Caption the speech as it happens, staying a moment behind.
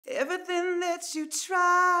lets you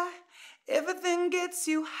try, everything gets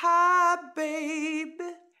you high, babe.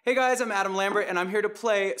 Hey guys, I'm Adam Lambert, and I'm here to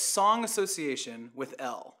play Song Association with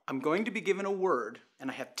ELLE. I'm going to be given a word,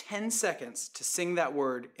 and I have 10 seconds to sing that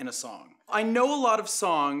word in a song. I know a lot of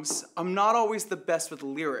songs. I'm not always the best with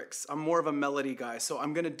lyrics. I'm more of a melody guy, so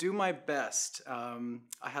I'm gonna do my best. I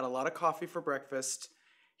had a lot of coffee for breakfast.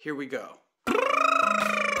 Here we go.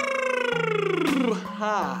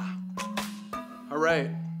 Ha. All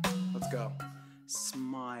right, let's go.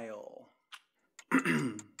 Smile.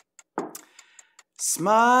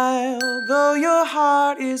 Smile, though your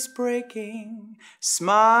heart is breaking.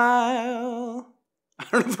 Smile. I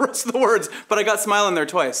don't know the rest of the words, but I got smile in there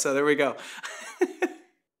twice, so there we go.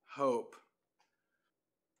 Hope.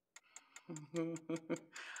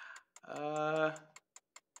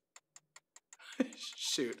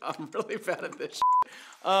 Shoot, I'm really bad at this.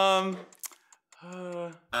 I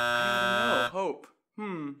don't know. Hope.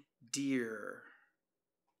 Dear.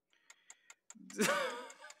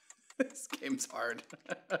 This game's hard.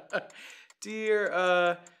 Dear,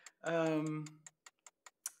 I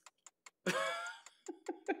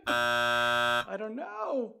don't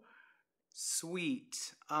know.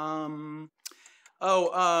 Sweet.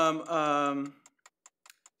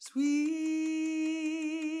 Sweet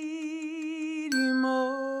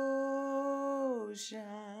emotion.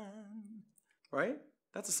 Right?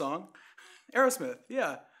 That's a song. Aerosmith,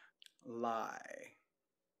 yeah. Lie.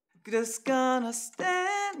 Just gonna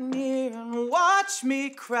stand here and watch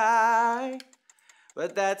me cry.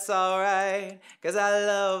 But that's alright, 'cause I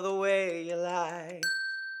love the way you lie.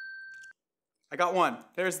 I got one.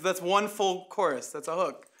 That's one full chorus. That's a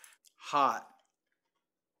hook. Hot.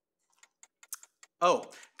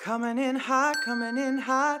 Oh, coming in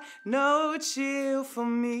hot, no chill for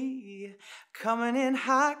me. Coming in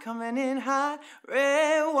hot,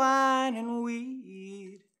 red wine and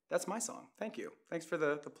weed. That's my song. Thank you. Thanks for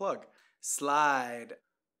the plug. Slide.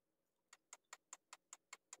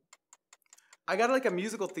 I got like a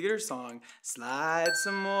musical theater song. Slide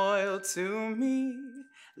some oil to me,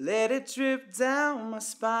 let it drip down my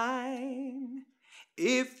spine.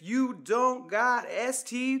 If you don't got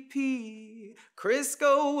STP,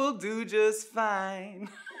 Crisco will do just fine.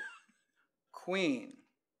 Queen.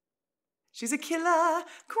 She's a killer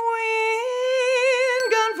queen,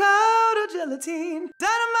 gunpowder gelatine,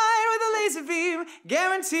 dynamite with a laser beam,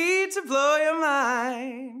 guaranteed to blow your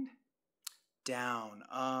mind. Down.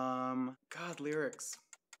 God, lyrics.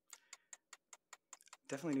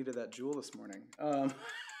 Definitely needed that Jewel this morning. Down.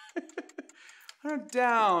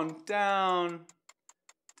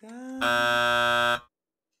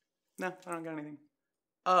 No, I don't got anything.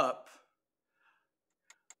 Up.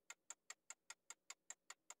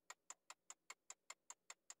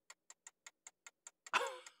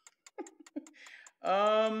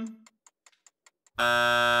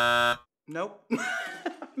 Nope.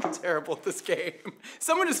 I'm terrible at this game.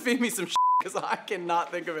 Someone just feed me some shit, because I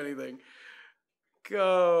cannot think of anything.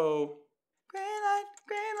 Go. Green light,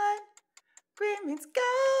 green means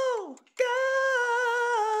go, go.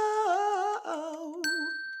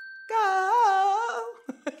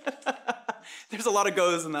 There's a lot of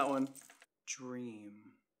goes in that one.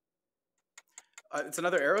 Dream. It's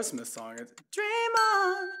another Aerosmith song. It's dream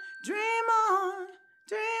on, dream on,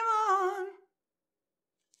 dream on.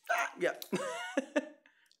 Ah, yeah.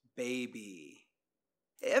 Baby.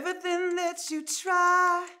 Everything that you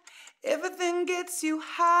try, everything gets you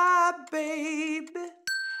high, babe.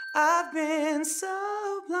 I've been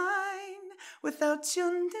so blind without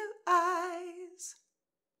your new eyes.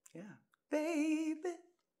 Yeah, baby.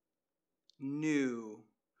 New.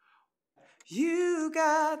 You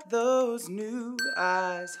got those new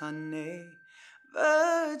eyes, honey.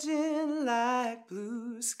 Virgin like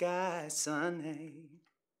blue sky, sunny.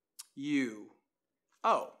 You.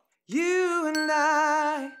 Oh. You and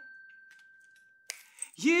I.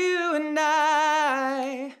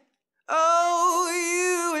 Oh,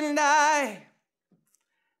 you and I.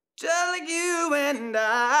 Just like you and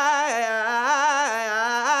I.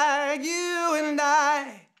 You and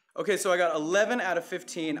I. Okay, so I got 11 out of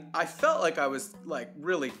 15. I felt like I was like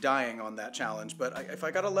really dying on that challenge, but if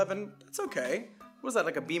I got 11, that's okay. What was that,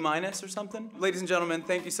 like a B- or something? Ladies and gentlemen,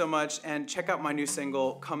 thank you so much, and check out my new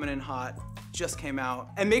single, Coming In Hot, just came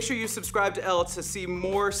out. And make sure you subscribe to ELLE to see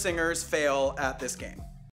more singers fail at this game.